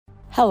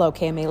Hello,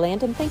 KMA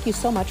Land, and thank you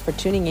so much for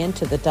tuning in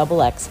to the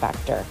Double X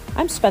Factor.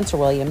 I'm Spencer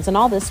Williams, and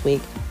all this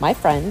week, my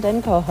friend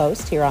and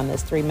co-host here on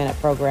this 3-minute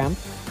program,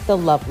 the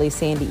lovely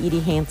Sandy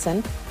Edie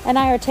Hansen, and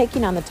I are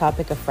taking on the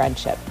topic of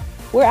friendship.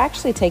 We're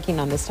actually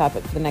taking on this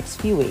topic for the next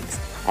few weeks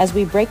as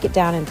we break it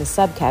down into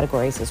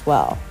subcategories as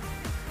well.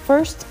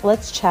 First,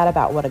 let's chat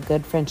about what a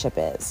good friendship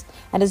is.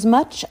 And as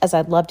much as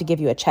I'd love to give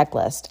you a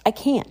checklist, I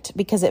can't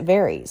because it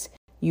varies.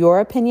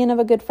 Your opinion of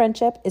a good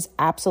friendship is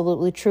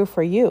absolutely true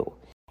for you.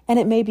 And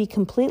it may be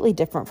completely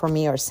different for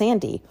me or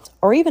Sandy,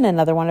 or even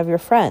another one of your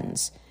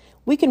friends.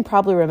 We can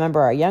probably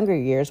remember our younger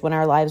years when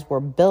our lives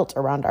were built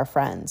around our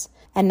friends.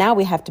 And now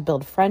we have to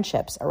build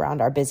friendships around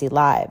our busy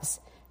lives.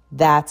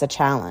 That's a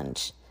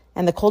challenge.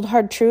 And the cold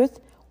hard truth,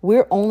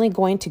 we're only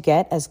going to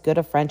get as good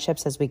of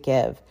friendships as we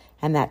give.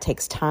 And that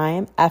takes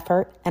time,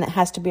 effort, and it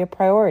has to be a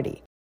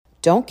priority.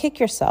 Don't kick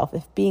yourself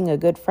if being a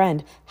good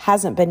friend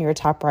hasn't been your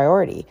top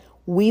priority.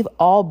 We've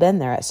all been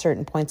there at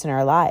certain points in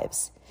our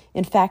lives.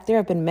 In fact, there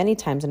have been many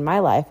times in my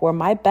life where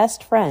my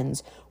best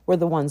friends were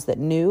the ones that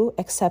knew,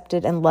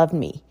 accepted, and loved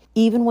me,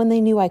 even when they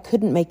knew I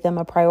couldn't make them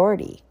a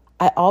priority.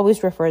 I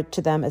always refer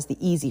to them as the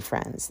easy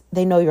friends.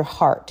 They know your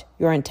heart,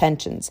 your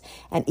intentions,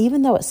 and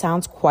even though it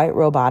sounds quite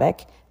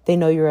robotic, they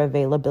know your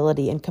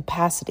availability and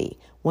capacity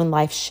when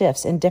life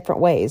shifts in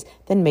different ways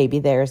than maybe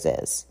theirs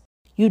is.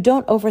 You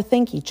don't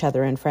overthink each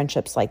other in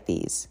friendships like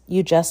these.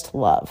 You just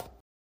love.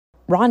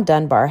 Ron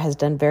Dunbar has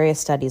done various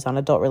studies on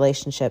adult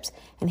relationships,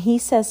 and he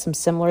says some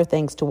similar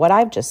things to what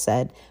I've just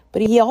said,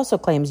 but he also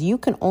claims you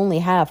can only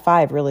have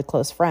 5 really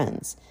close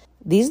friends.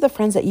 These are the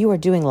friends that you are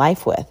doing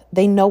life with.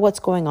 They know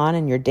what's going on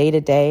in your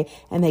day-to-day,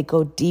 and they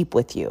go deep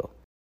with you.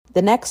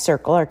 The next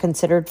circle are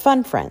considered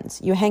fun friends.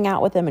 You hang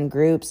out with them in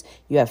groups,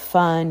 you have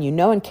fun, you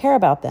know and care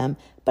about them,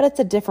 but it's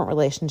a different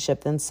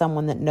relationship than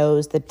someone that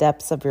knows the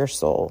depths of your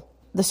soul.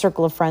 The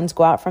circle of friends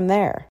go out from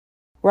there.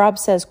 Rob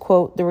says,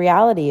 quote, "The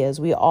reality is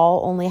we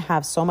all only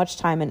have so much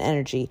time and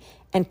energy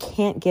and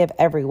can't give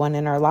everyone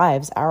in our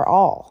lives our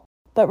all.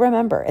 But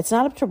remember, it's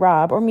not up to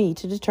Rob or me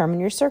to determine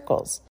your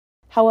circles.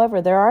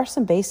 However, there are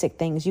some basic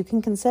things you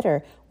can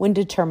consider when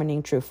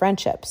determining true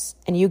friendships.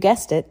 And you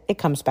guessed it, it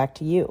comes back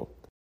to you.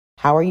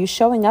 How are you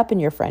showing up in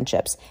your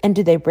friendships? And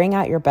do they bring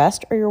out your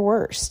best or your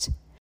worst?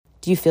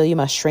 Do you feel you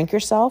must shrink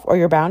yourself or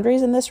your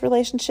boundaries in this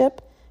relationship?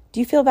 Do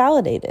you feel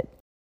validated?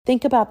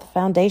 Think about the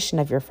foundation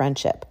of your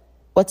friendship.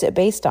 What's it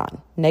based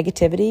on?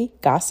 Negativity,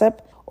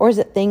 gossip, or is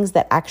it things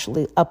that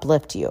actually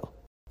uplift you?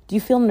 Do you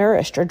feel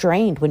nourished or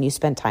drained when you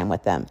spend time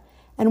with them?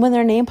 And when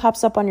their name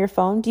pops up on your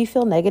phone, do you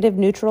feel negative,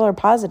 neutral, or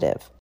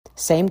positive?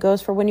 Same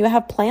goes for when you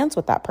have plans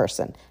with that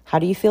person. How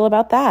do you feel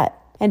about that?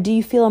 And do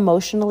you feel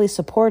emotionally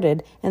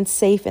supported and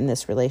safe in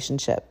this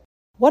relationship?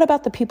 What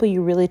about the people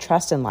you really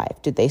trust in life?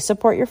 Do they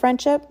support your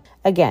friendship?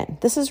 Again,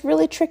 this is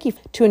really tricky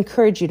to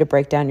encourage you to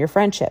break down your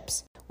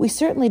friendships. We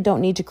certainly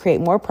don't need to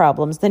create more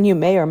problems than you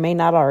may or may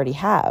not already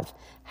have.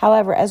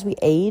 However, as we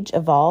age,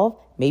 evolve,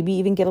 maybe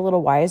even get a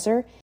little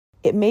wiser,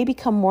 it may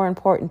become more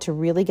important to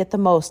really get the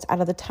most out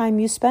of the time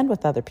you spend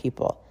with other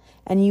people.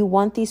 And you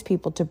want these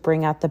people to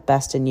bring out the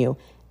best in you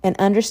and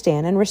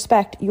understand and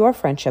respect your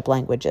friendship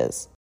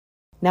languages.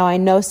 Now, I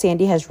know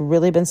Sandy has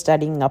really been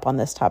studying up on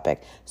this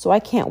topic, so I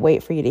can't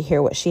wait for you to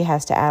hear what she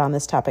has to add on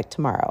this topic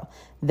tomorrow.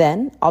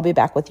 Then, I'll be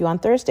back with you on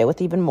Thursday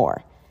with even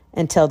more.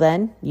 Until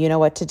then, you know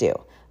what to do.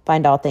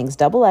 Find all things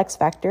Double X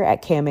Factor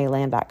at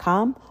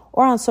KMAland.com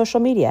or on social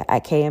media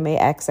at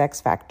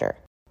KMAXX Factor.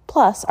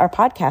 Plus, our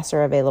podcasts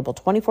are available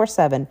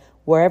 24/7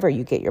 wherever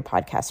you get your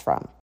podcasts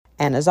from.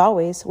 And as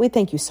always, we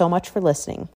thank you so much for listening.